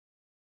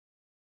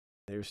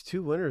There's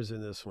 2 winners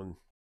in this one.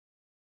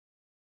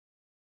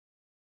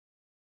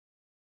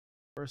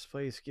 First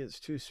place gets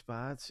 2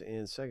 spots,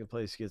 and second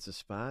place gets a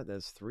spot.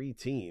 That's 3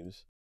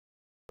 teams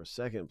for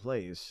second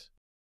place,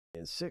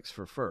 and 6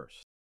 for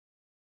first.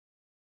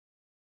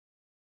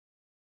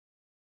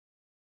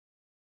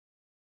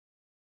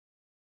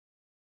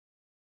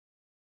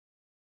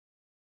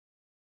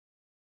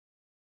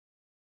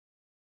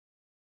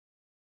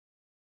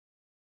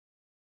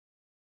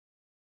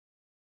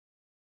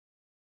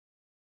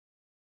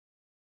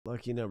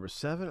 Lucky number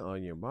 7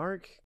 on your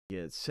mark.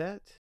 Get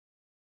set.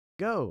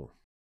 Go.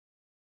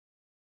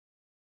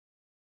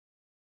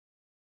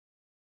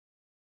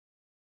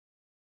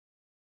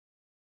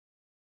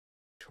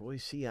 Troy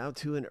C out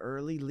to an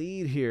early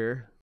lead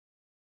here.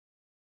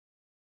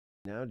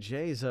 Now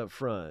Jay's up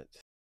front.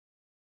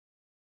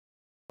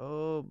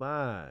 Oh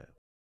my.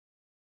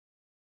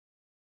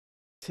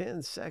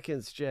 10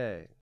 seconds,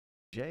 Jay.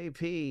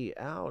 JP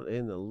out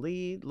in the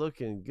lead.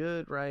 Looking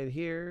good right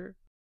here.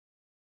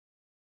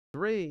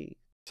 3,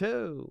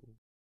 2,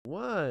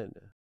 1.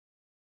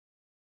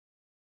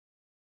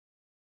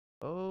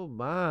 Oh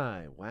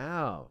my.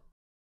 Wow.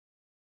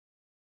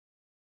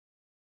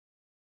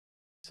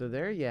 So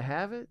there you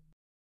have it.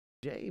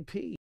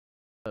 JP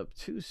up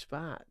 2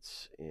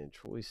 spots. And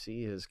Troy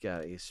C has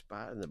got a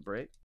spot in the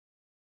break.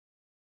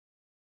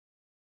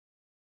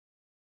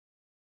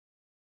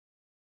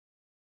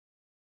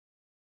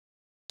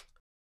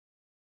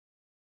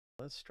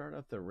 Let's start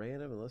up the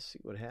random and let's see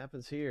what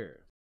happens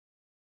here.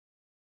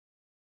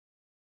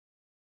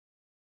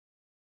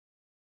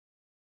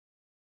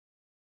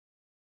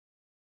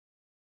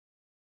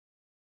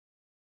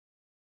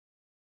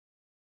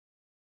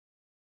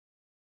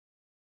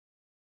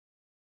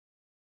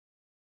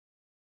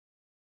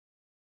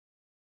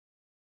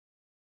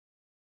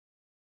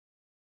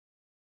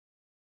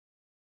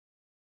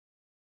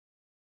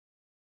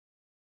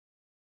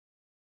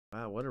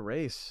 Wow, what a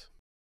race.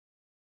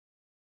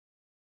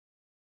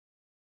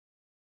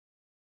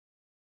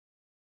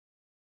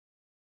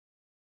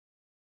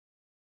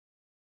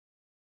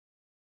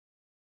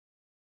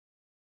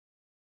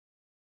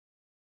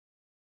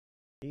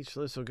 Each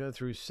list will go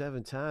through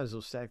 7 times.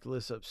 We'll stack the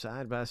lists up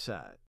side by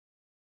side.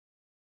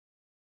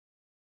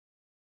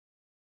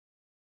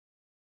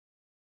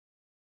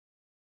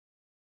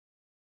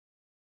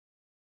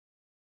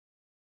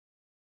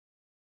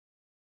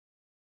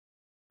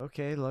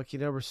 Okay, lucky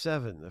number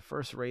 7. The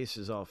first race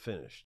is all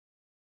finished.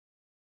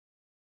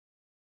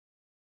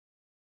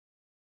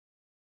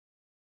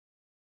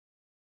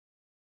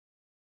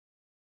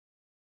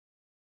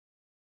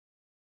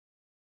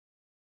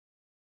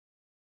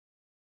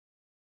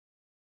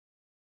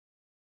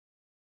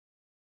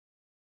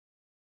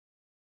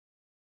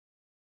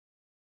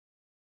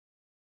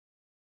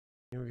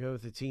 Here we go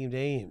with the team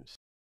names.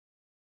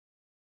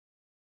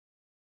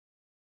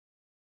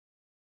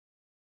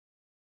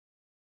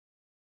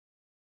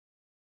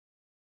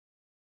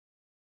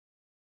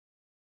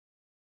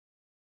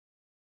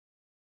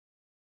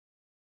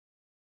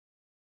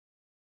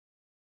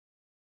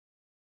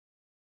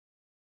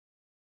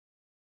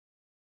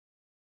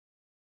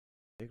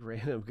 Big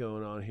random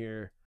going on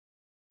here.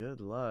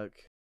 Good luck.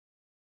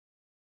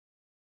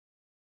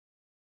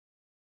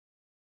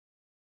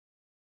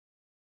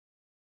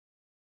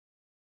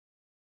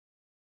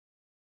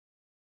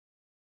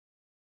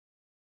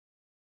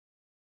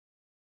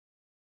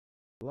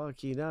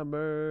 Lucky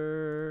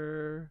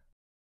number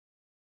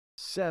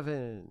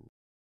 7.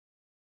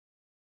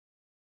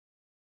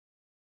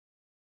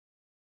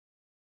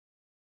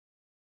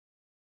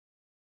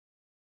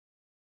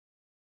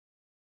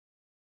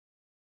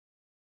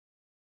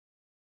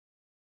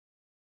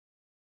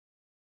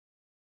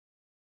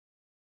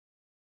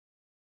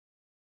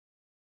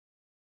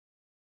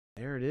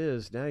 There it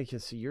is. Now you can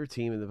see your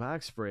team in the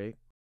box break.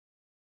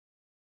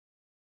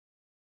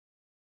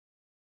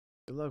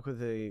 Good luck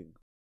with a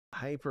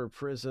Hyper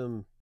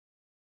Prism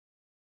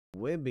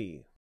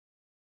Wimby.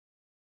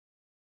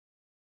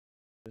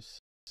 There's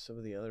some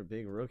of the other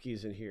big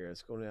rookies in here.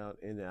 It's going out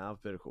in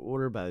alphabetical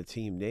order by the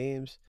team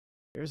names.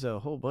 There's a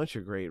whole bunch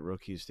of great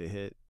rookies to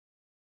hit.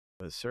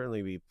 But it'd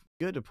certainly be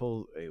good to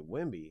pull a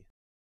Wimby.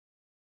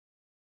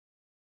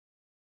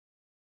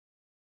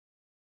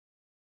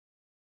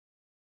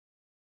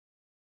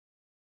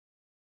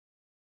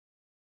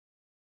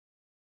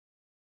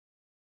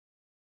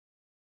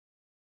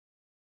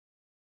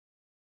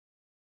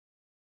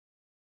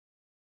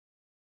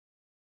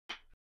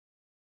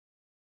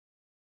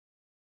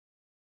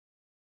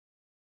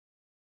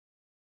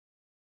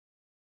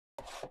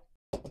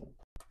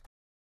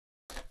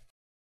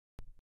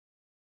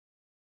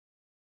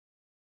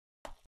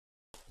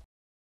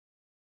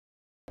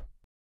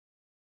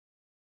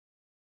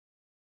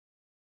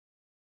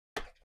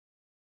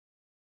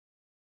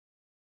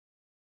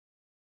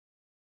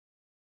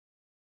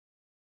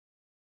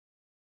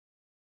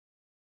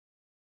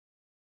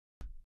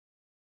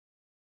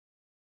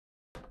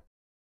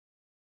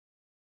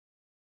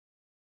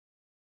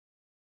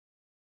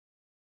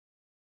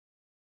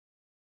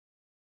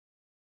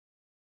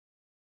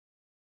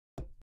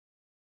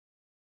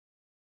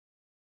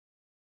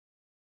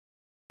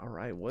 All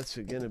right, what's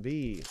it going to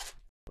be?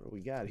 What do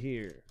we got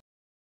here?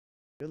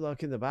 Good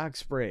luck in the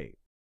box break.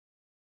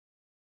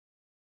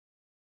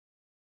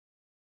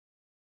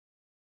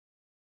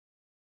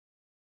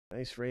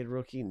 Nice rated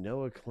rookie,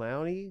 Noah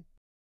Clowney.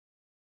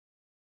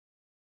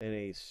 And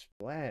a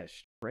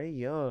splash, Trae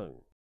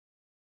Young.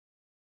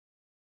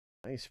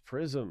 Nice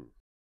prism.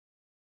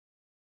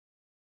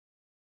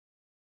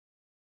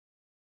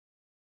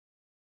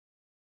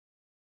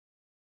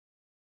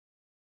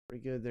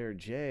 Pretty good there,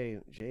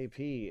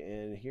 JP.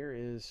 And here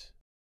is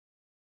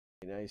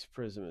a nice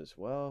prism as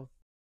well.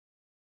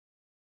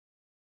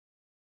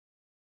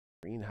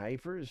 Green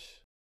Hypers.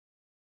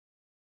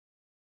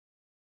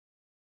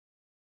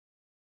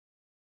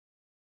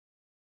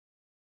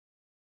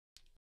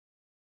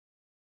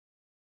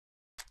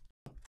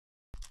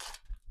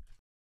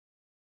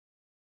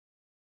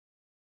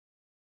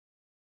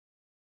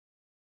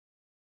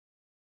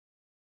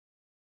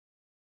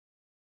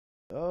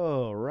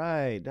 Oh,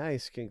 right.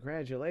 Nice.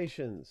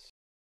 Congratulations.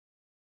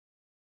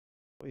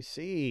 We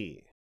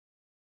see.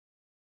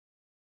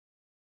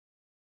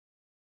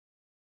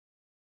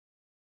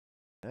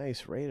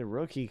 Nice rated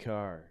rookie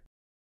card.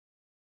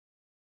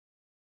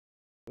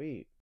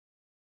 Sweet.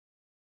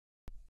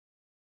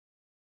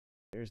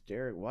 There's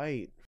Derek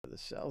White for the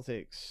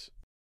Celtics.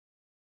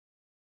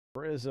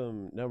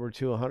 Prism number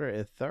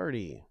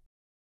 230.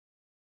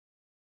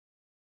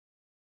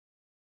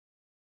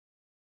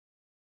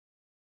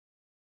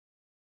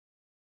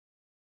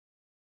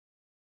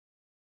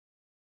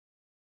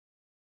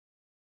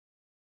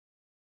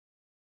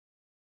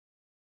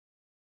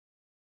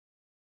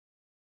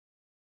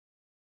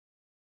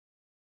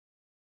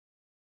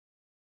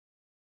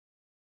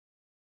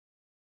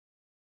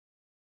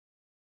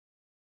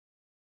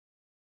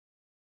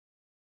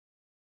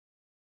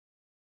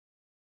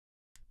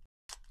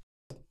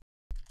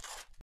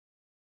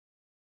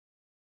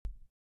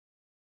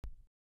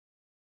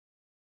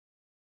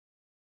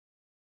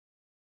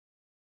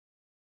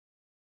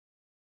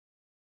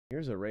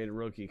 Here's a rated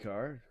rookie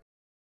card.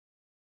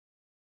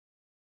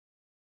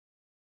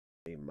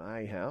 A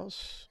My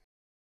House.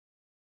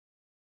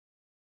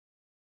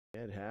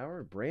 Ed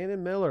Howard.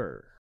 Brandon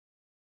Miller.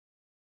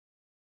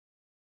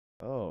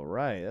 Oh,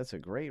 right. That's a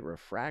great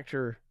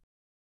refractor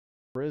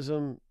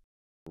prism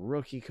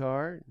rookie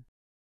card.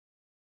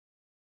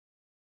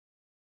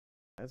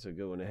 That's a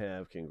good one to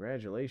have.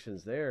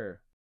 Congratulations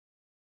there.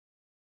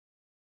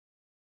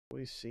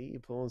 We see you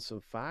pulling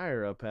some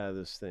fire up out of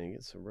this thing.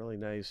 It's some really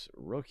nice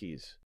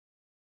rookies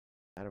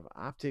out of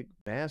Optic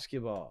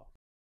basketball.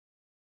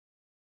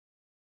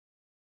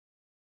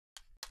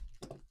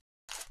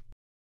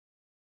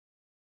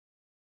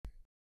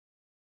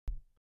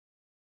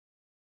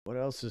 What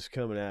else is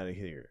coming out of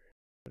here?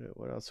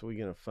 What else are we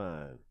going to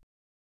find?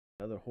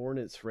 Another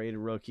Hornets rated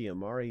rookie,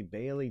 Amari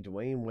Bailey,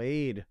 Dwayne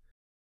Wade.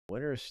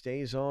 Winner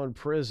stays on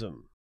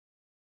prism.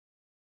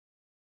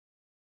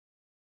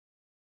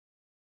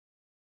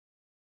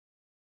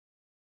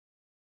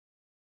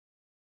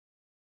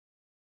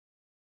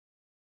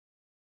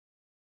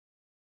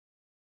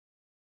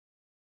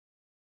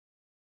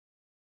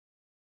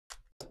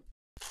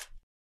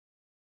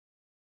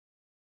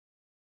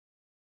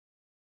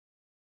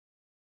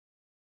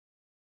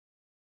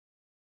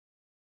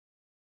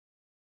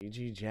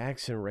 G.G.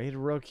 Jackson, rated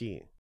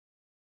rookie.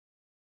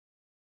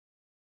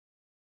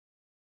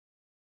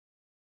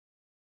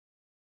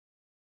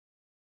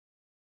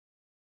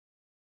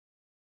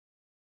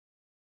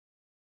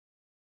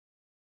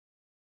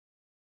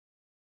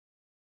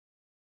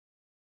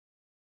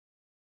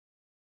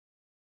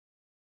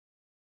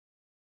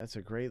 That's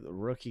a great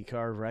rookie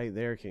card right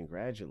there.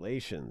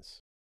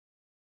 Congratulations.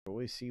 What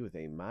we see with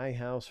a My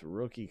House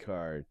rookie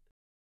card.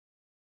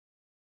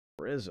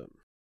 Prism.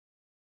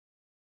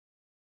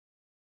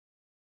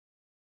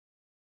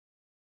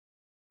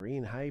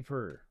 Green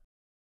Hyper.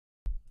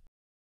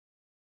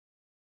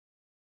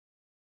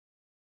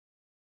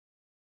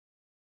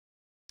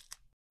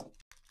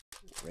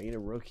 Rated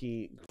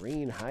rookie,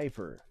 Green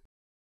Hyper.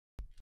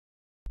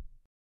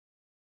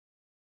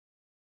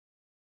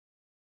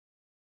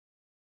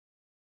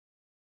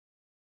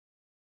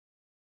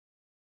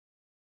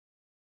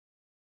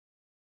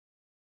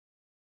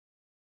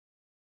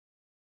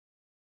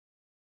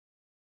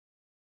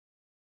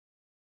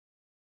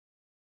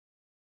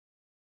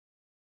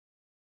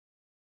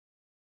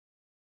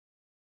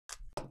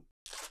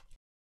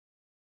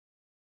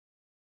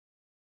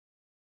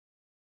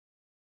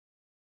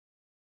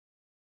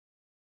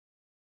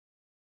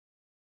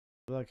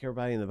 Good luck,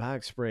 everybody, in the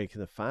box break.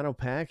 In the final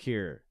pack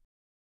here.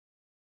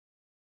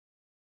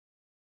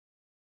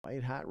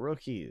 White Hot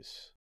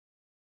Rookies.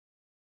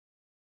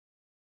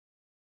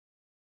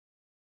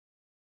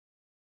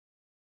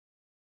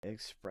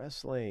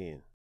 Express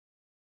Lane.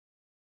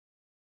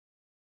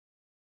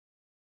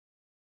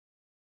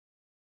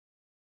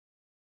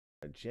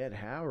 Jet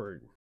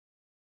Howard.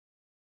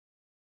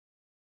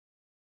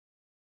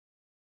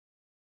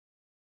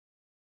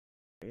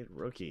 Great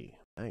rookie.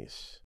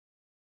 Nice.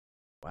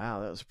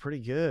 Wow, that was pretty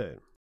good.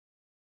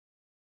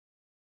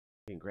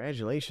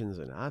 Congratulations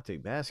on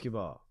Optic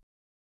basketball.